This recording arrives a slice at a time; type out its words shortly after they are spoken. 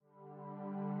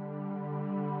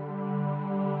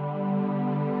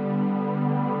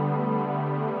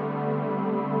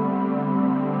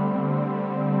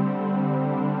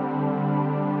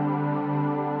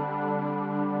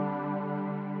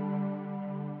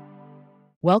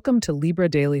Welcome to Libra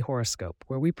Daily Horoscope,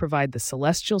 where we provide the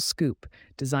celestial scoop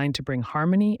designed to bring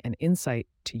harmony and insight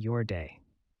to your day.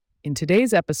 In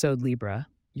today's episode, Libra,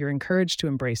 you're encouraged to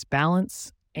embrace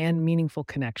balance and meaningful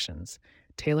connections,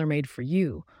 tailor-made for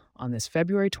you on this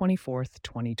February 24th,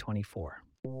 2024.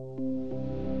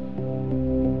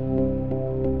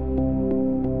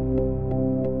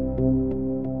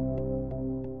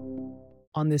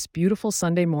 On this beautiful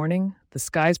Sunday morning, the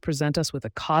skies present us with a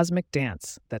cosmic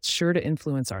dance that's sure to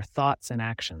influence our thoughts and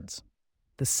actions.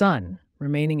 The sun,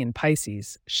 remaining in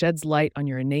Pisces, sheds light on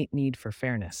your innate need for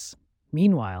fairness.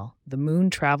 Meanwhile, the moon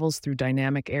travels through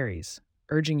dynamic Aries,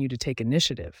 urging you to take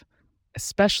initiative,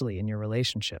 especially in your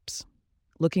relationships.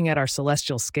 Looking at our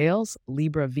celestial scales,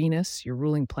 Libra Venus, your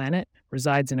ruling planet,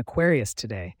 resides in Aquarius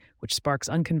today, which sparks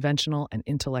unconventional and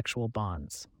intellectual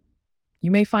bonds. You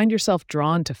may find yourself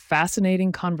drawn to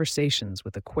fascinating conversations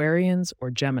with Aquarians or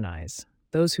Geminis,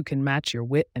 those who can match your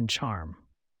wit and charm.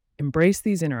 Embrace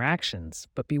these interactions,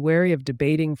 but be wary of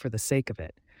debating for the sake of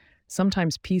it.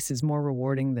 Sometimes peace is more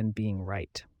rewarding than being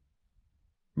right.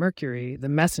 Mercury, the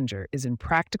messenger, is in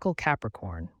practical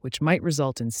Capricorn, which might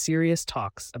result in serious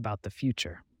talks about the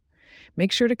future.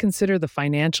 Make sure to consider the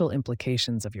financial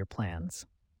implications of your plans.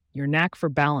 Your knack for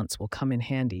balance will come in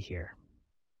handy here.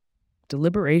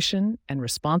 Deliberation and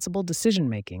responsible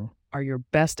decision-making are your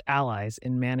best allies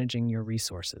in managing your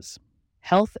resources.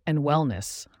 Health and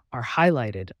wellness are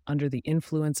highlighted under the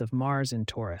influence of Mars in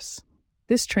Taurus.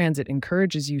 This transit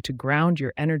encourages you to ground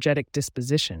your energetic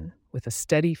disposition with a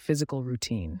steady physical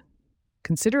routine.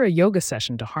 Consider a yoga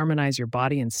session to harmonize your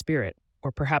body and spirit,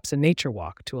 or perhaps a nature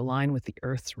walk to align with the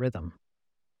Earth's rhythm.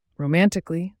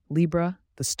 Romantically, Libra,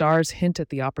 the stars hint at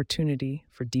the opportunity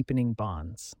for deepening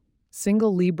bonds.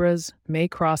 Single Libras may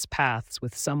cross paths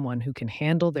with someone who can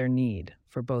handle their need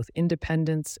for both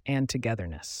independence and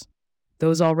togetherness.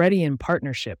 Those already in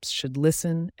partnerships should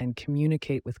listen and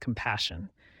communicate with compassion.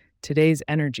 Today's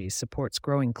energy supports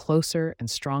growing closer and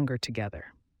stronger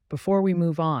together. Before we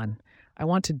move on, I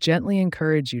want to gently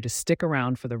encourage you to stick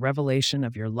around for the revelation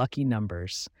of your lucky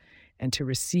numbers and to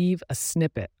receive a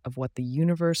snippet of what the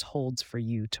universe holds for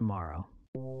you tomorrow.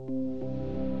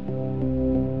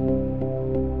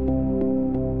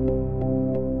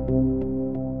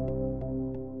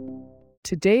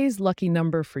 Today's lucky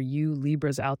number for you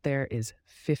Libras out there is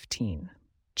 15.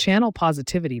 Channel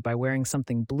positivity by wearing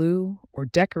something blue or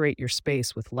decorate your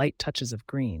space with light touches of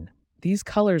green. These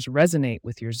colors resonate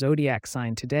with your zodiac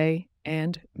sign today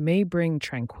and may bring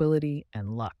tranquility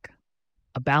and luck.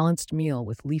 A balanced meal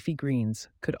with leafy greens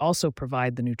could also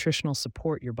provide the nutritional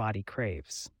support your body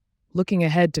craves. Looking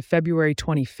ahead to February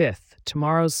 25th,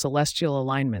 tomorrow's celestial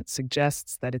alignment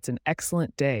suggests that it's an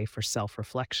excellent day for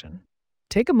self-reflection.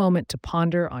 Take a moment to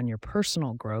ponder on your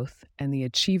personal growth and the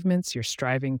achievements you're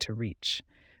striving to reach.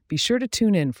 Be sure to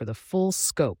tune in for the full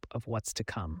scope of what's to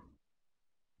come.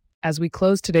 As we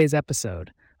close today's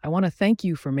episode, I want to thank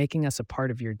you for making us a part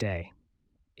of your day.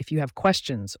 If you have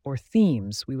questions or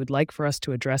themes we would like for us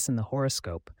to address in the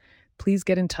horoscope, please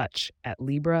get in touch at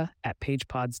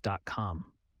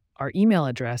libra@pagepods.com. Our email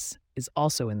address is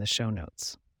also in the show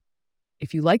notes.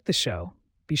 If you like the show,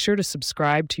 be sure to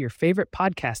subscribe to your favorite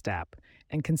podcast app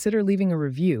and consider leaving a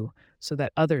review so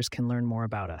that others can learn more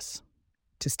about us.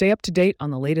 To stay up to date on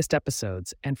the latest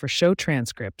episodes and for show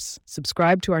transcripts,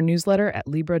 subscribe to our newsletter at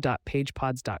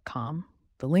libra.pagepods.com.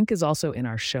 The link is also in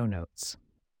our show notes.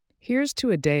 Here's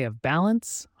to a day of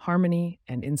balance, harmony,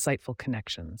 and insightful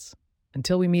connections.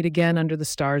 Until we meet again under the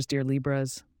stars, dear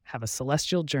Libras, have a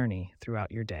celestial journey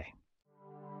throughout your day.